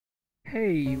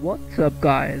Hey, what's up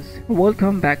guys?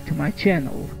 Welcome back to my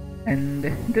channel, and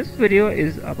this video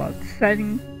is about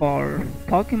setting for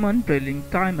Pokemon Brilliant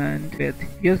Diamond with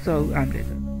Yuzu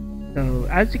Emulator. So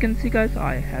as you can see guys,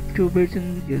 I have two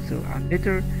versions Yuzu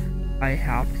Emulator. I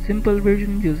have simple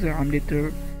version Yuzu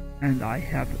Emulator and I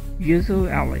have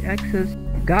Yuzu Early Access.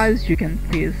 Guys, you can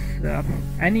face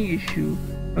any issue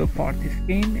for this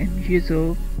game in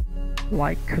Yuzu,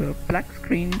 like black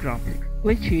screen graphics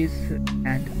glitches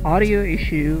and audio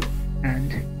issue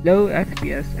and low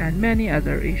FPS and many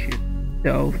other issues.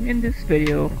 So in this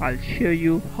video I'll show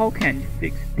you how can you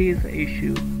fix these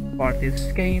issues for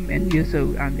this game in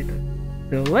Yuzu Emulator.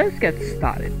 So let's get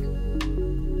started.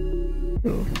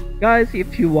 So guys,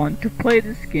 if you want to play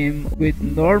this game with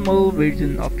normal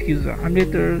version of Yuzu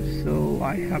Emulator, so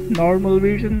I have normal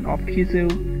version of Yuzu,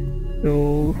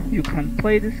 so you can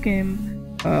play this game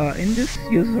in this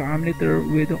Yuzu Emulator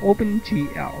with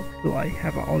OpenGL. So I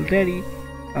have already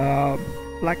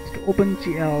selected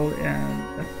OpenGL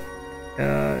and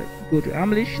go to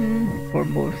emulation for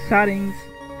more settings.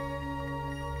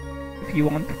 If you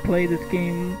want to play this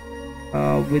game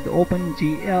with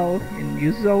OpenGL in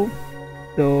Yuzu,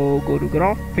 so go to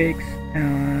graphics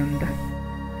and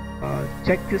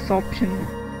check this option,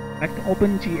 select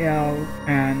OpenGL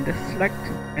and select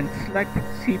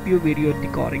CPU video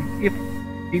decoding if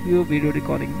CPU video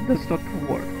recording does not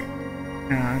work,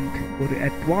 and go to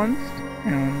advanced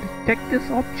and check this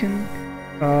option,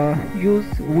 use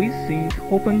VSync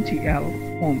OpenGL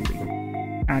only,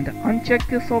 and uncheck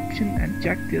this option and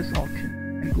check this option,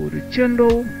 and go to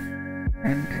general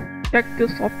and check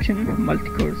this option,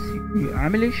 multi-core CPU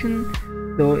emulation.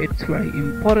 So it's very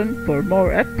important for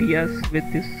more FPS with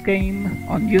this game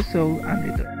on Yuzu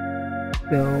Emulator.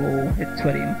 So it's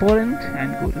very important,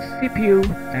 and go to CPU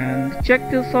and check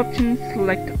this option,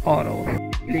 select auto,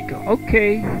 click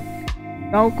OK.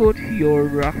 Now go to your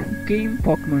game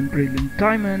Pokemon Brilliant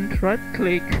Diamond, right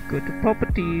click, go to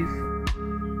properties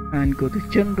and go to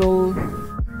general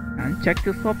and check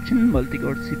this option,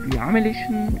 multi-core CPU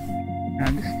emulation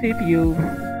and CPU,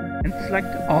 and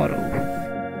select auto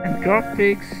and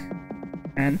graphics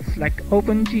and select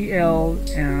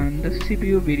OpenGL and the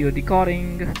CPU video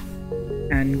decoding,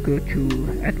 and go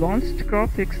to advanced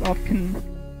graphics option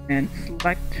and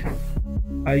select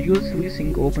use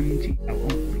VSync OpenGL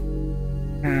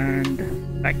only, and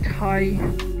select high,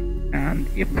 and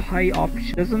if high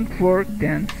option doesn't work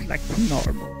then select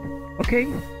normal. Okay,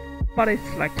 but I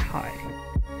select high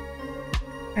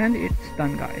and it's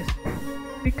done guys.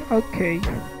 Click OK.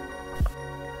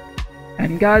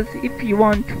 And guys, if you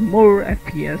want more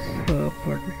FPS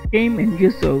for this game in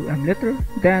Yuzu Emulator,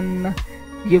 then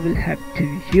you will have to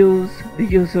use the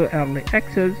Yuzu Early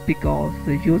Access, because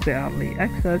the Yuzu Early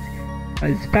Access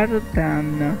is better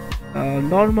than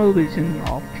normal version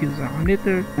of Yuzu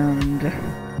Emulator. And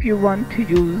if you want to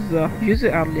use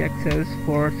Yuzu Early Access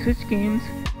for Switch games,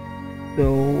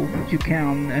 so you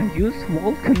can use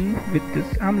Vulcan with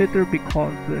this emulator,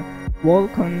 because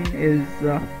Vulcan is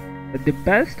the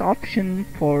best option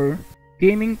for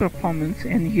gaming performance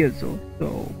in Yuzu.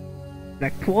 So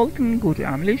select Vulcan, go to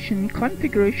emulation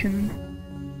configuration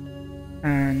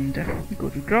and go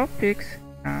to graphics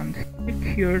and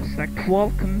click here, select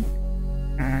Vulcan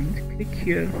and click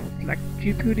here, select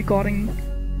GPU decoding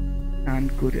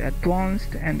and go to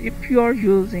advanced. And if you are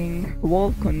using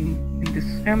Vulcan in this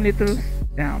emulator,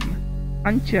 then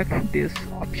uncheck this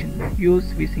option,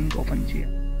 use VSync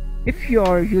OpenGL. If you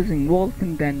are using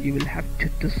Vulcan, then you will have to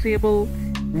disable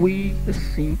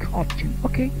VSync option.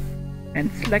 Okay,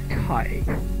 and select high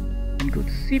and go to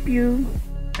CPU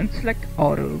and select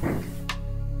auto,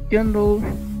 general,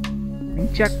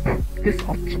 and check this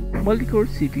option, multi-core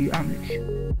CPU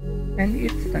emulation, and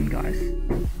it's done guys.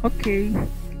 Okay,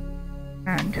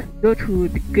 and go to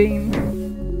the game,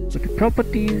 go to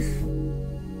properties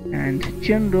and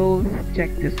general, check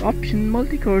this option,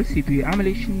 multi-core CPU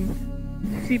emulation,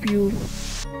 CPU,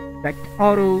 select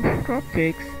auto,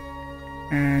 graphics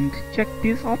and check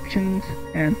these options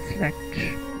and select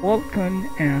Vulcan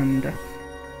and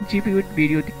GPU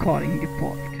video decoding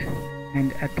default,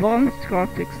 and advanced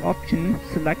graphics option,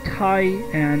 select high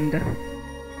and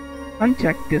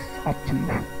uncheck this option.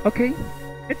 Okay,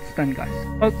 it's done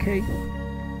guys. Okay,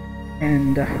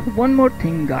 and one more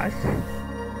thing guys,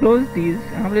 close these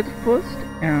emulators first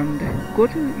and go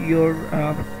to your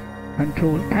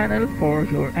control panel for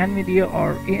your NVIDIA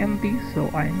or AMD. So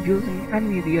I am using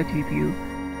NVIDIA GPU,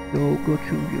 so go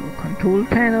to your control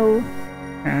panel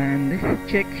and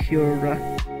check your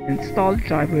install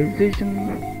driver vision.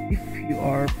 If you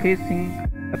are facing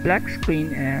a black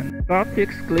screen and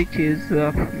graphics glitches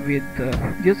with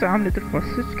Yuzu Emulator for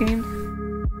Switch games,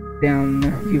 then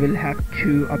you will have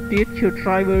to update your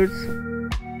drivers.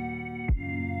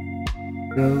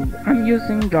 So I'm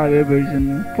using driver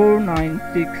version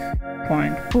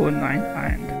 496.49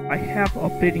 and I have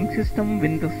operating system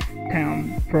Windows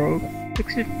 10 Pro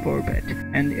 64-bit.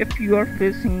 And if you are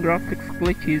facing graphics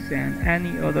glitches and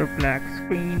any other black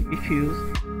screen issues,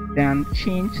 then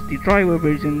change the driver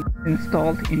version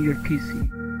installed in your PC,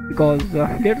 because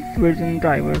latest version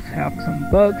drivers have some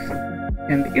bugs.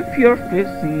 And if you are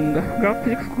facing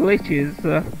graphics glitches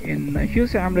in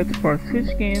Yuzu Emulator for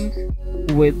Switch games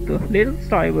with the latest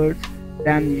drivers,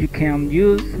 then you can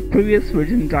use previous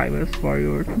version drivers for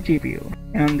your GPU.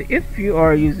 And if you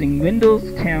are using Windows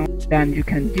 10, then you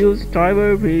can use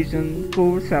driver version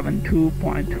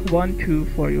 472.12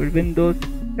 for your Windows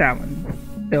 7.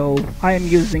 So I am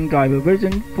using driver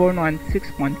version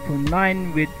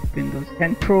 496.49 with Windows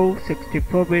 10 Pro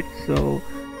 64-bit, so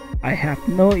I have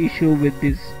no issue with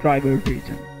this driver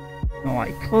version. Now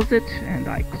I close it and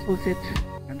I close it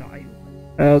and I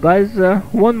guys,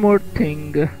 one more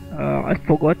thing I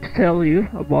forgot to tell you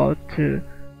about.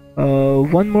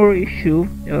 One more issue,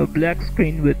 black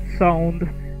screen with sound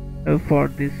for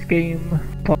this game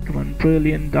Pokémon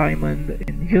Brilliant Diamond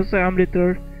in Yuzu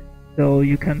Emulator. So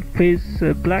you can face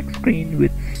black screen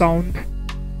with sound.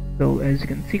 So as you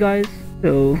can see guys,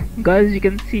 you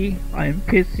can see I am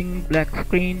facing black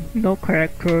screen, no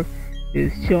character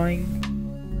is showing.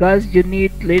 Guys, you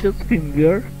need latest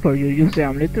firmware for your Yuzu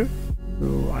Emulator.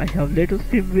 So I have latest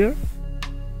firmware,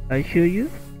 I show you.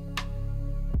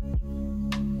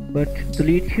 But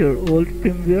delete your old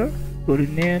firmware, go to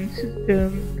name,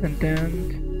 system,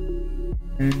 content,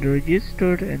 and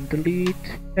registered, and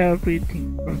delete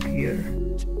everything from here.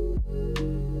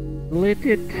 Delete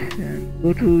it and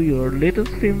go to your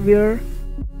latest firmware,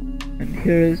 and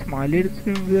here is my latest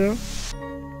firmware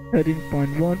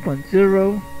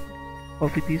 13.1.0.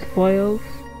 Copy these files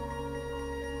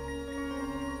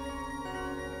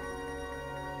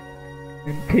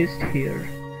and paste here.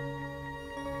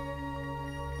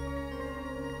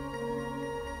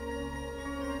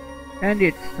 And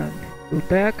it's done. Go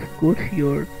back, go to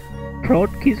your prod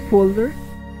keys folder,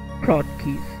 prod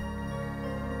keys,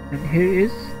 and here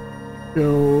is,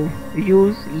 so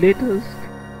use latest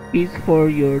keys for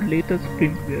your latest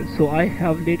firmware. So I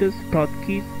have latest prod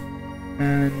keys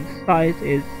and size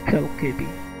is 12 KB,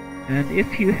 and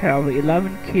if you have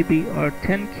 11 KB or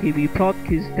 10 KB prod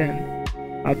keys, then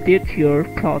update your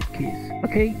prod keys.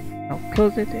 Okay, now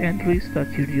close it and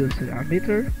restart your Yuzu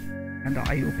Emulator. And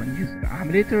I open Yuzu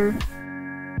Emulator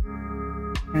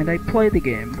and I play the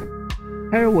game.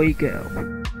 Here we go.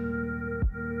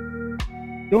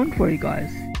 Don't worry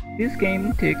guys, this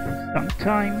game takes some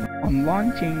time on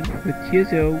launching with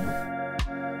Yuzu.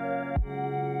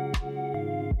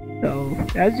 So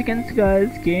as you can see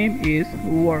guys, game is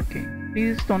working.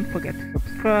 Please don't forget to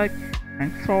subscribe.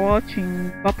 Thanks for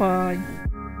watching. Bye bye.